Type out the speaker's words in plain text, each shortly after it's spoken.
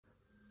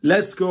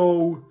Let's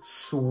go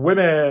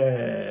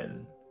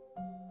swimming.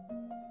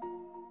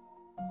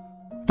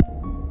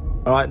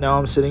 Alright, now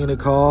I'm sitting in the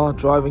car,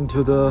 driving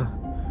to the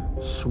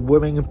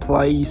swimming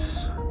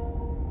place.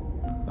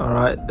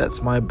 Alright,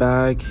 that's my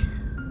bag.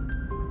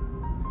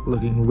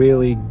 Looking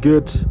really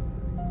good.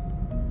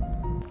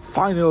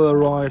 Finally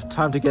arrived,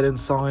 time to get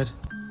inside.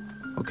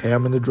 Okay,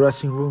 I'm in the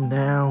dressing room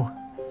now.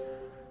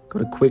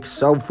 Got a quick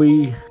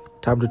selfie.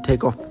 Time to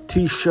take off the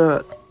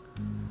t-shirt.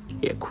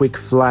 Yeah, quick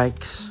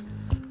flex.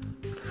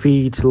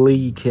 Feet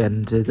leak,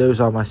 and those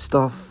are my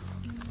stuff.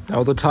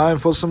 Now the time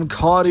for some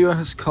cardio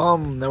has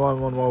come. Now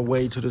I'm on my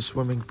way to the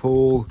swimming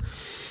pool.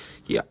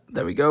 Yeah,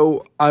 there we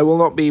go. I will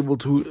not be able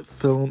to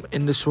film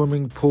in the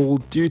swimming pool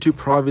due to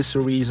privacy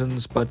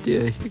reasons, but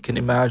you can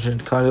imagine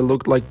it kind of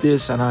looked like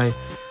this, and I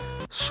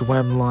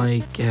swam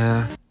like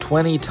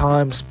 20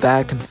 times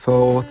back and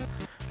forth,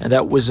 and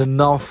that was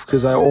enough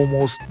because I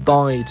almost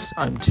died.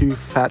 I'm too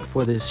fat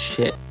for this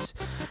shit.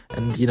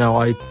 And there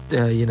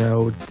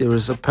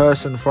was a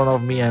person in front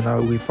of me,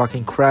 and we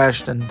fucking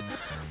crashed, and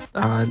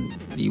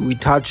we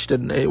touched,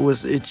 and I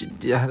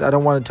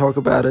don't want to talk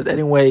about it.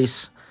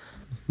 Anyways,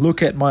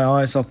 look at my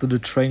eyes after the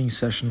training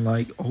session,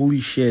 like, holy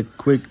shit,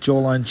 quick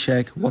jawline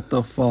check, what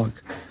the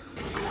fuck.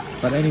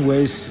 But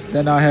anyways,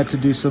 then I had to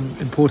do some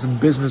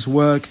important business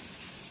work,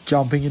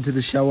 jumping into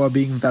the shower,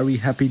 being very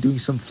happy, doing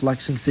some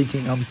flexing,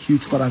 thinking I'm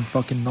huge, but I'm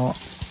fucking not.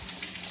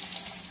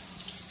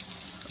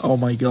 Oh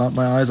my god,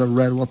 my eyes are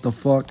red, what the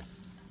fuck.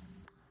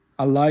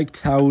 I liked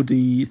how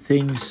the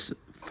things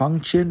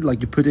functioned,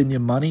 like you put in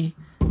your money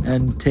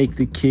and take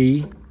the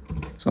key.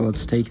 So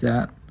let's take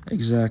that,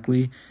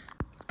 exactly.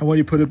 And when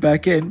you put it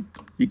back in,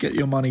 you get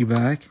your money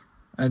back.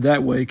 And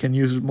that way you can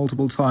use it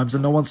multiple times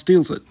and no one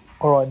steals it.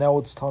 Alright, now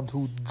it's time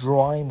to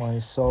dry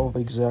myself,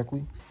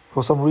 exactly.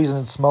 For some reason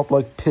it smelled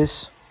like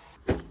piss.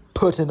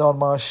 Putting on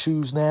my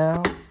shoes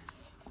now.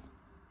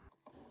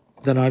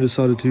 Then I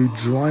decided to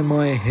dry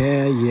my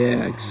hair,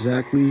 yeah,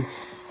 exactly.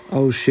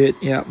 Oh shit,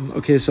 yeah,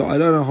 okay, so I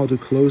don't know how to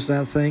close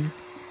that thing.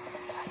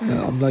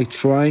 I'm like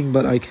trying,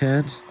 but I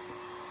can't.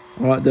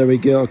 Alright, there we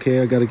go,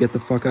 okay, I gotta get the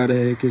fuck out of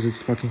here because it's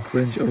fucking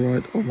cringe,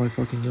 alright, oh my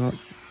fucking god.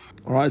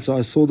 Alright, so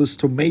I saw this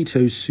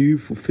tomato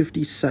soup for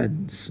 50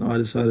 cents. I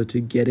decided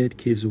to get it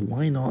because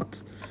why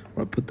not?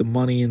 Alright, put the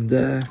money in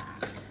there.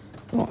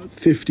 Alright,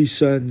 50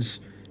 cents.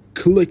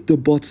 Click the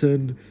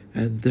button,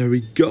 and there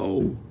we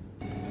go.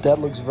 That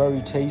looks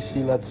very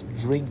tasty. Let's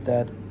drink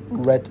that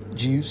red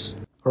juice.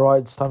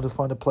 Alright, it's time to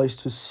find a place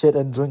to sit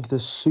and drink the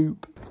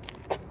soup.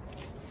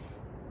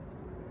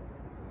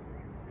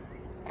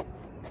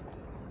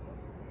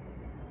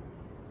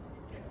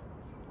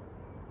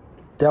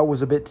 That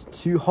was a bit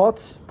too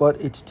hot,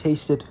 but it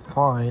tasted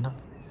fine.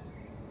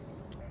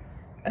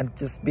 And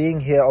just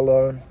being here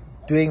alone,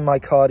 doing my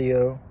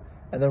cardio,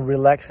 and then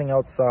relaxing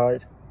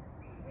outside,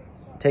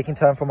 taking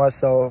time for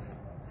myself,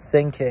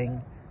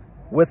 thinking,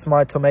 with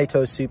my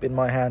tomato soup in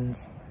my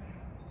hands,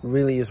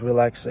 really is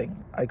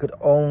relaxing. I could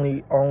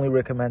only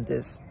recommend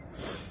this.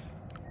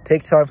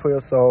 Take time for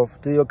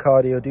yourself, do your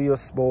cardio, do your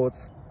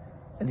sports,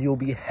 and you'll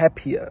be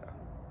happier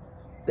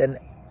than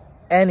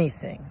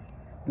anything.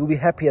 You'll be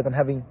happier than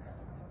having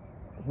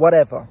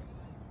whatever.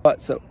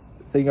 Alright, so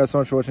thank you guys so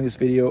much for watching this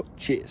video.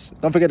 Cheers.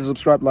 Don't forget to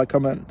subscribe, like,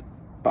 comment.